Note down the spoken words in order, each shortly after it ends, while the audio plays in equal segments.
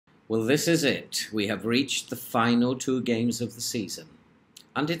Well, this is it. We have reached the final 2 games of the season.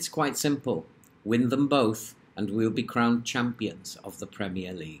 And it's quite simple. Win them both and we'll be crowned champions of the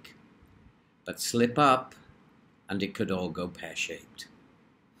Premier League. But slip up and it could all go pear-shaped.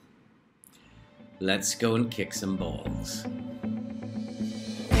 Let's go and kick some balls.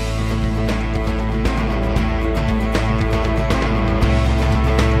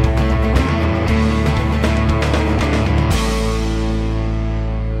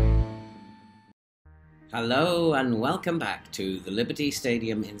 Hello and welcome back to the Liberty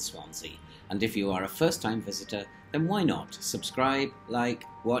Stadium in Swansea. And if you are a first-time visitor, then why not subscribe, like,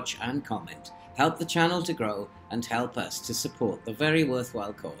 watch and comment. Help the channel to grow and help us to support the very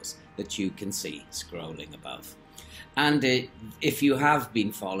worthwhile cause that you can see scrolling above. And if you have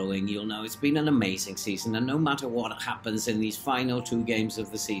been following, you'll know it's been an amazing season, and no matter what happens in these final 2 games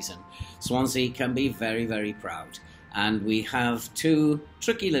of the season, Swansea can be very, very proud. And we have 2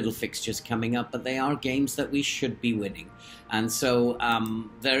 tricky little fixtures coming up, but they are games that we should be winning. And so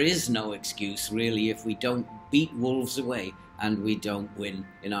there is no excuse, really, if we don't beat Wolves away and we don't win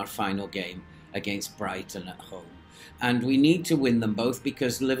in our final game against Brighton at home. And we need to win them both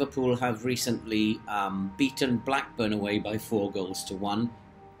because Liverpool have recently beaten Blackburn away by 4-1.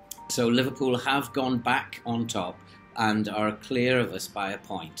 So Liverpool have gone back on top and are clear of us by a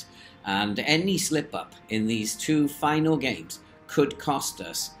point. And any slip-up in these 2 final games could cost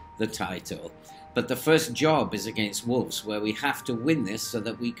us the title. But the first job is against Wolves, where we have to win this so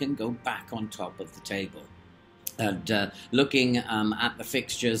that we can go back on top of the table. And looking at the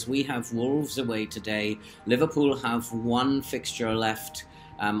fixtures, we have Wolves away today. Liverpool have 1 fixture left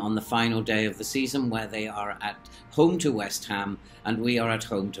on the final day of the season, where they are at home to West Ham and we are at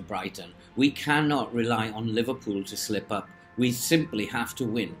home to Brighton. We cannot rely on Liverpool to slip up. We simply have to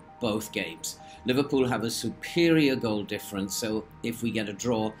win both games. Liverpool have a superior goal difference, so if we get a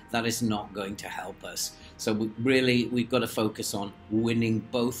draw, that is not going to help us. So we've got to focus on winning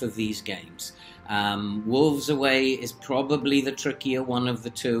both of these games. Wolves away is probably the trickier one of the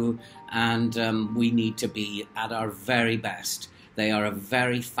 2, and we need to be at our very best. They are a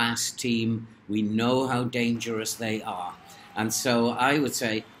very fast team. We know how dangerous they are. And so I would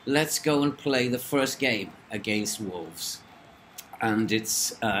say, let's go and play the first game against Wolves. And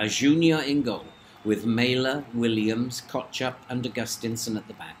it's Junior in goal, with Mailer, Williams, Kotchup and Augustinson at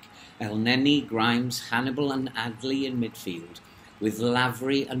the back. Elneny, Grimes, Hannibal and Adley in midfield, with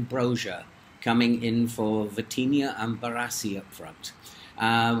Lavery and Brozier coming in for Vitinha and Barassi up front.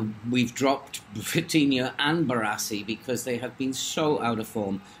 We've dropped Vitinha and Barassi because they have been so out of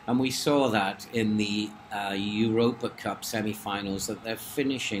form, and we saw that in the Europa Cup semi-finals, that their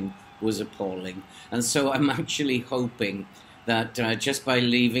finishing was appalling. And so I'm actually hoping that just by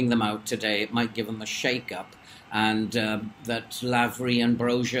leaving them out today, it might give them a shake-up, and that Lavery and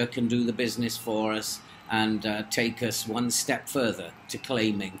Brozier can do the business for us and take us one step further to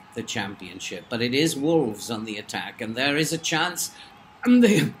claiming the championship. But it is Wolves on the attack, and there is a chance, and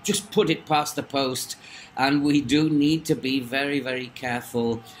they just put it past the post, and we do need to be very, very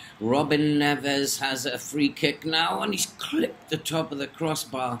careful. Robin Neves has a free kick now, and he's clipped the top of the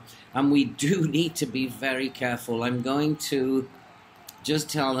crossbar, and we do need to be very careful. I'm going to just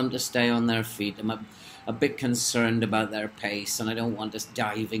tell them to stay on their feet. I'm a bit concerned about their pace, and I don't want us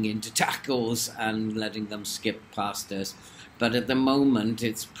diving into tackles and letting them skip past us. But at the moment,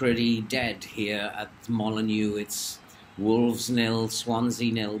 it's pretty dead here at Molineux. It's Wolves 0,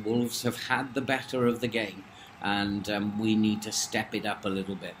 Swansea 0. Wolves have had the better of the game, and we need to step it up a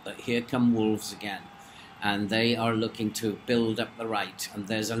little bit. But here come Wolves again, and they are looking to build up the right. And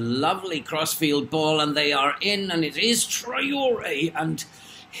there's a lovely crossfield ball, and they are in, and it is Traore, and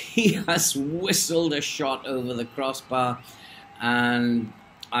he has whistled a shot over the crossbar. And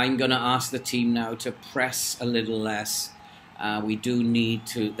I'm going to ask the team now to press a little less. We do need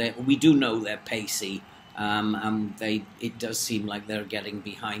to. We do know they're pacey. It does seem like they're getting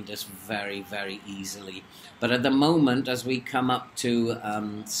behind us very, very easily. But at the moment, as we come up to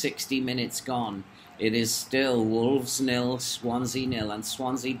 60 minutes gone, it is still Wolves 0, Swansea 0, and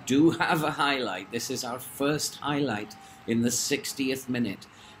Swansea do have a highlight. This is our first highlight in the 60th minute.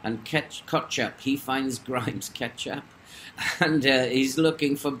 And Kotchup, he finds Grimes, Ketchup, and he's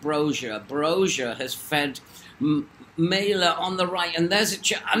looking for Brozier. Brozier has fed Mailer on the right, and there's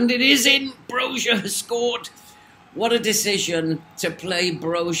and it is in. Brozier has scored. What a decision to play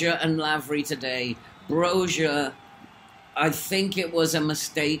Brozier and Lavery today. Brozier, I think it was a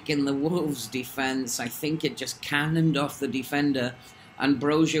mistake in the Wolves defence. I think it just cannoned off the defender, and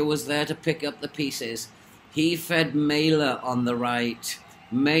Brozier was there to pick up the pieces. He fed Mailer on the right,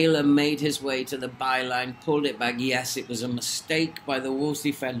 Mailer made his way to the byline, pulled it back. Yes, it was a mistake by the Wolves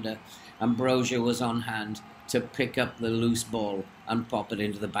defender. Ambrosia was on hand to pick up the loose ball and pop it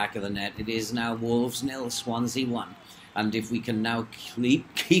into the back of the net. It is now Wolves 0, Swansea 1. And if we can now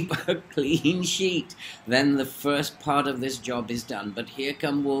keep a clean sheet, then the first part of this job is done. But here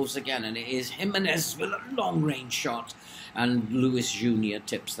come Wolves again, and it is Jimenez with a long-range shot. And Lewis Jr.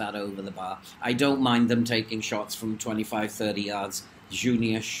 tips that over the bar. I don't mind them taking shots from 25, 30 yards.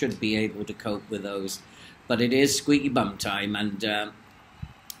 Jr. should be able to cope with those. But it is squeaky bum time, and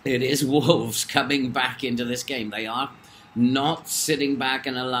it is Wolves coming back into this game. They are not sitting back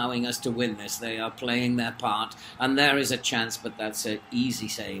and allowing us to win this. They are playing their part, and there is a chance, but that's an easy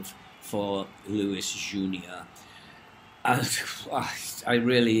save for Lewis Jr. I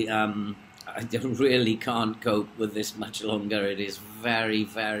really can't cope with this much longer. It is very,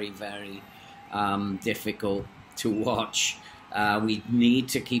 very, very difficult to watch. We need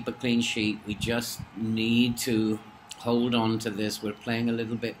to keep a clean sheet. We just need to hold on to this. We're playing a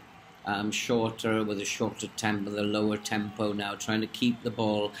little bit shorter, with a shorter tempo, the lower tempo now, trying to keep the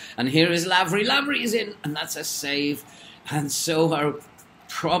ball. And here is Lavery. Lavery is in, and that's a save. And so our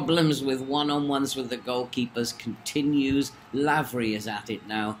problems with one-on-ones with the goalkeepers continues. Lavery is at it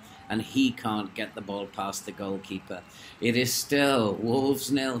now, and he can't get the ball past the goalkeeper. It is still Wolves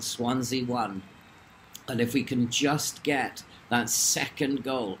 0, Swansea 1. And if we can just get that second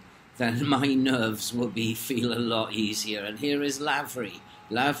goal, then my nerves will feel a lot easier. And here is Lavery.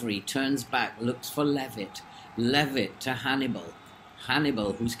 Lavery turns back, looks for Levitt. Levitt to Hannibal.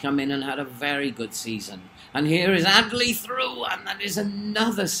 Hannibal, who's come in and had a very good season. And here is Adley through, and that is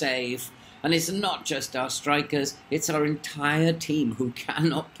another save. And it's not just our strikers, it's our entire team who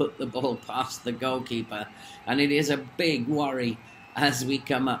cannot put the ball past the goalkeeper. And it is a big worry as we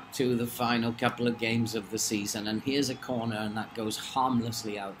come up to the final couple of games of the season. And here's a corner, and that goes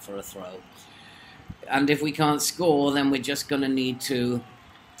harmlessly out for a throw. And if we can't score, then we're just going to need to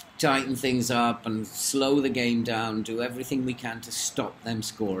tighten things up and slow the game down, do everything we can to stop them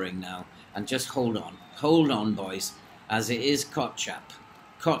scoring now. And just hold on, boys, as it is Kotchap.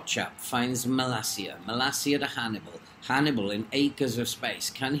 Kotchap finds Malacia. Malacia to Hannibal. Hannibal in acres of space.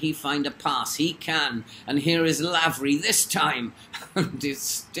 Can he find a pass? He can. And here is Lavery this time. And it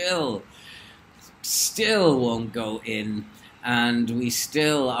still won't go in. And we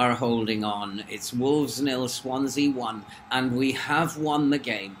still are holding on. It's Wolves 0, Swansea 1. And we have won the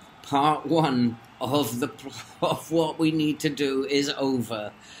game. Part 1 of what we need to do is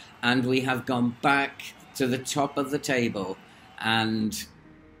over. And we have gone back to the top of the table. And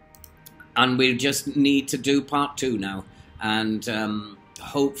we just need to do part 2 now. And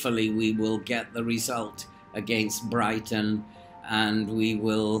hopefully we will get the result against Brighton. And we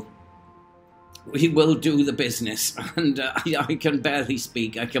will do the business. And I can barely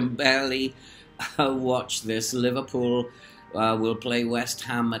speak. I can barely watch this. Liverpool will play West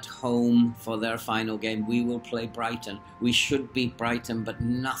Ham at home for their final game. We will play Brighton. We should beat Brighton, but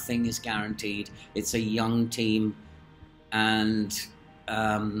nothing is guaranteed. It's a young team, and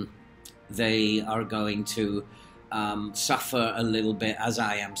they are going to suffer a little bit, as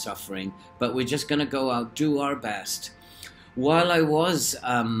I am suffering. But we're just going to go out, do our best. While I was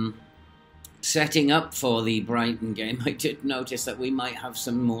setting up for the Brighton game, I did notice that we might have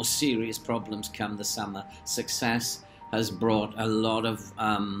some more serious problems come the summer. Success has brought a lot of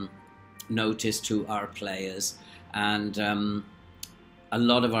notice to our players, and a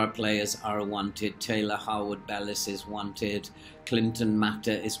lot of our players are wanted. Taylor Howard-Bellis is wanted. Clinton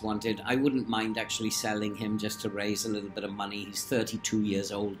Matter is wanted. I wouldn't mind actually selling him just to raise a little bit of money. He's 32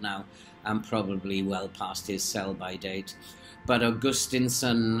 years old now and probably well past his sell-by date. But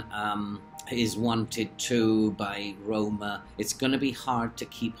Augustinsson is wanted too by Roma. It's going to be hard to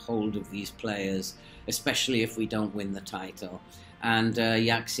keep hold of these players, especially if we don't win the title. And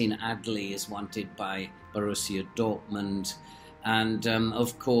Yaksin Adli is wanted by Borussia Dortmund. And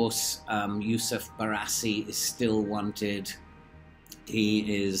of course, Youssef Barassi is still wanted.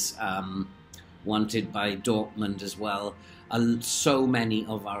 He is wanted by Dortmund as well. So many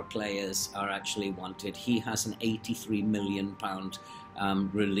of our players are actually wanted. He has an £83 million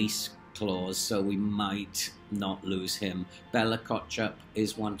release clause, so we might not lose him. Bella Kotchap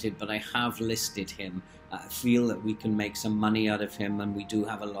is wanted, but I have listed him. I feel that we can make some money out of him, and we do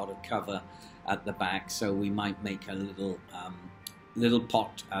have a lot of cover at the back, so we might make a little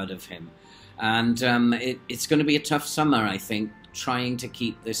pot out of him. And it's going to be a tough summer, I think, trying to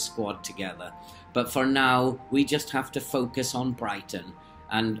keep this squad together. But for now, we just have to focus on Brighton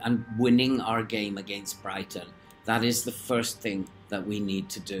and winning our game against Brighton. That is the first thing that we need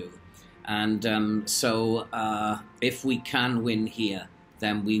to do. And so if we can win here,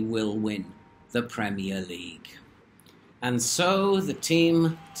 then we will win the Premier League. And so the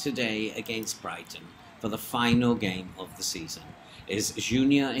team today against Brighton for the final game of the season is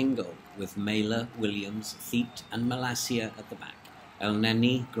Junior in goal, with Mailer, Williams, Thiept and Malacia at the back. El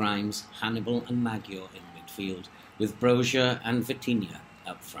Neni, Grimes, Hannibal and Maggio in midfield, with Brozier and Vitinha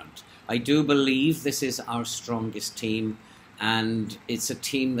up front. I do believe this is our strongest team, and it's a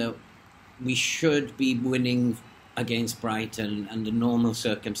team that we should be winning against Brighton. Under normal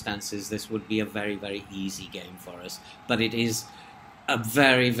circumstances, this would be a very, very easy game for us. But it is a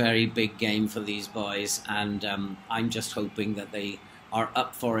very, very big game for these boys, and I'm just hoping that they are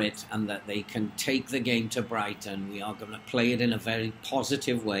up for it and that they can take the game to Brighton. We are going to play it in a very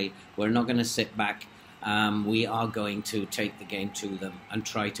positive way. We're not going to sit back. We are going to take the game to them and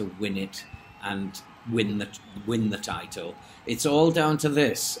try to win it and win the title. It's all down to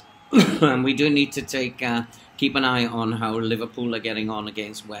this. And we do need to keep an eye on how Liverpool are getting on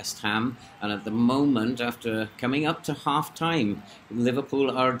against West Ham. And at the moment, after coming up to half-time, Liverpool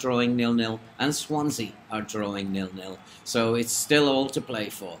are drawing 0-0 and Swansea are drawing 0-0. So it's still all to play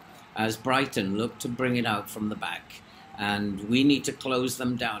for, as Brighton look to bring it out from the back. And we need to close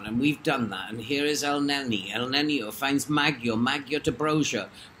them down, and we've done that. And here is El Neni. El Neni finds Maggio. Maggio to Brozier.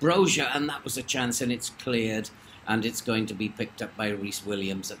 Brozier, and that was a chance, and it's cleared. And it's going to be picked up by Reece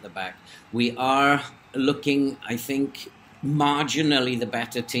Williams at the back. We are looking, I think, marginally the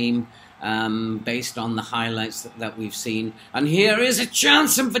better team based on the highlights that we've seen. And here is a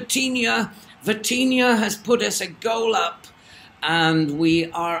chance from Vitinha. Vitinha has put us a goal up, and we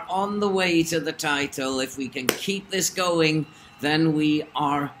are on the way to the title. If we can keep this going, then we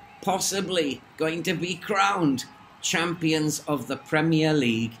are possibly going to be crowned champions of the Premier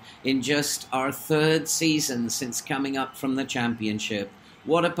League in just our third season since coming up from the Championship.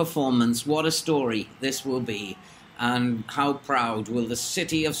 What a performance, what a story this will be, and how proud will the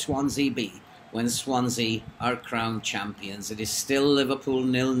city of Swansea be when Swansea are crowned champions. It is still Liverpool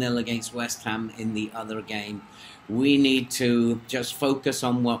 0-0 against West Ham in the other game. We need to just focus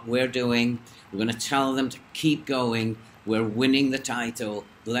on what we're doing. We're going to tell them to keep going. We're winning the title.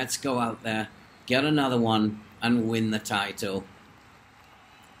 Let's go out there, get another one, and win the title.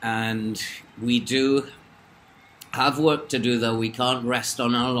 And we do have work to do, though. We can't rest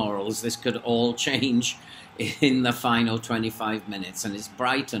on our laurels. This could all change in the final 25 minutes. And it's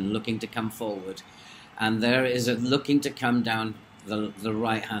Brighton looking to come forward. And there is a looking to come down the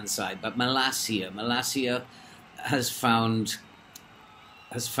right-hand side. But Malacia has found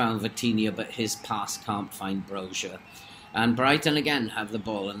Vitinha, but his pass can't find Brozier. And Brighton again have the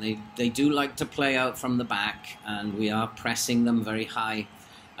ball, and they do like to play out from the back, and we are pressing them very high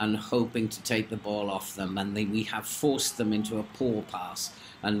and hoping to take the ball off them. And we have forced them into a poor pass,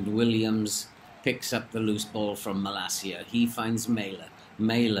 and Williams picks up the loose ball from Malacia. He finds Mailer.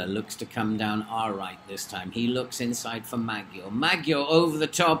 Mailer looks to come down our right this time. He looks inside for Maggio. Maggio over the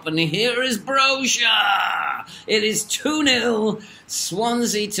top, and here is Brozier! It is 2-0,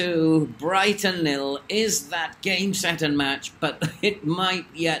 Swansea 2, Brighton 0. Is that game, set and match? But it might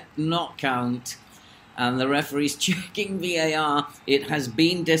yet not count. And the referee's checking VAR. It has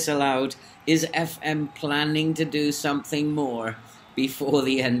been disallowed. Is FM planning to do something more before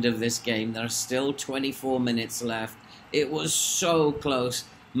the end of this game? There are still 24 minutes left. It was so close,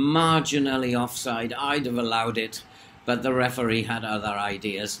 marginally offside. I'd have allowed it, but the referee had other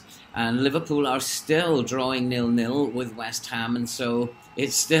ideas. And Liverpool are still drawing 0-0 with West Ham, and so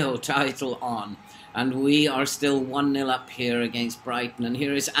it's still title on. And we are still 1-0 up here against Brighton. And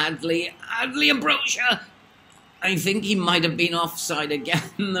here is Adley and Brozier. I think he might have been offside again.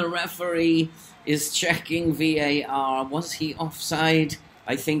 The referee is checking VAR. Was he offside?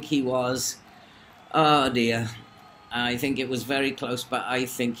 I think he was. Oh dear. I think it was very close, but I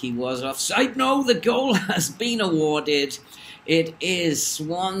think he was offside. No, the goal has been awarded. It is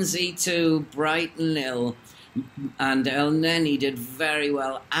Swansea 2, Brighton 0. And El Neni did very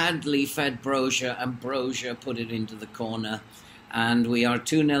well. Adley fed Brozier, and Brozier put it into the corner. And we are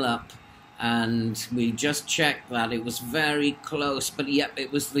 2-0 up. And we just checked that. It was very close, but yep,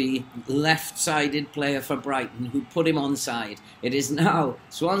 it was the left-sided player for Brighton who put him onside. It is now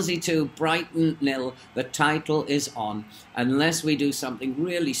Swansea 2, Brighton 0. The title is on. Unless we do something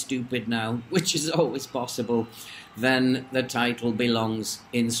really stupid now, which is always possible, then the title belongs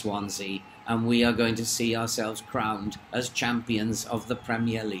in Swansea. And we are going to see ourselves crowned as champions of the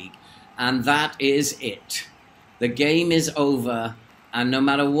Premier League. And that is it. The game is over. And no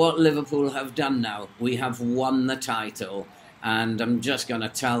matter what Liverpool have done now, we have won the title. And I'm just going to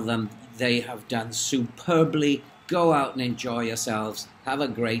tell them they have done superbly. Go out and enjoy yourselves. Have a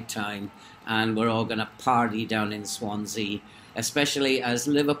great time. And we're all going to party down in Swansea. especially as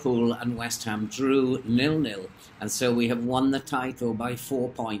Liverpool and West Ham drew 0-0, and so we have won the title by 4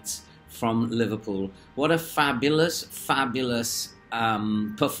 points from Liverpool. What a fabulous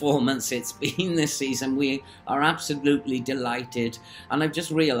performance it's been this season. We are absolutely delighted, and I've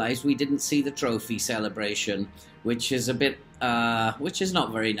just realised we didn't see the trophy celebration, which is a bit, which is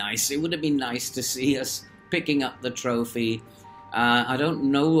not very nice. It would have been nice to see us picking up the trophy. I don't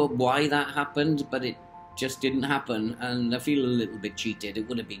know why that happened, but it just didn't happen, and I feel a little bit cheated. It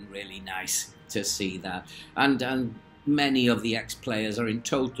would have been really nice to see that, and many of the ex-players are in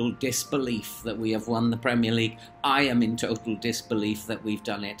total disbelief that we have won the Premier League. I am in total disbelief that we've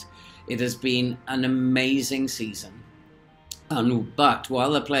done it. It has been an amazing season. But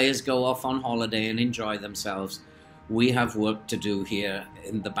while the players go off on holiday and enjoy themselves, we have work to do here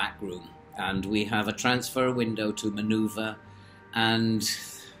in the back room. And we have a transfer window to manoeuvre. And,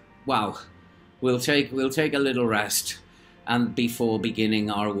 wow, we'll take a little rest and before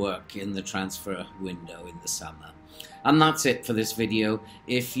beginning our work in the transfer window in the summer. And that's it for this video.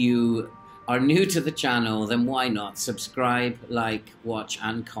 If you are new to the channel, then why not subscribe, like, watch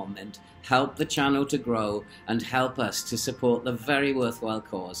and comment. Help the channel to grow and help us to support the very worthwhile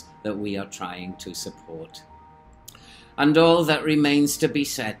cause that we are trying to support. And all that remains to be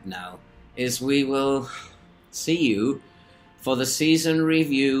said now is we will see you for the season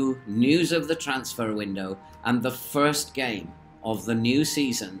review, news of the transfer window, and the first game of the new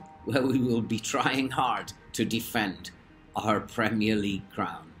season, where we will be trying hard to defend our Premier League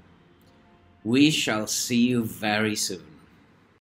crown. We shall see you very soon.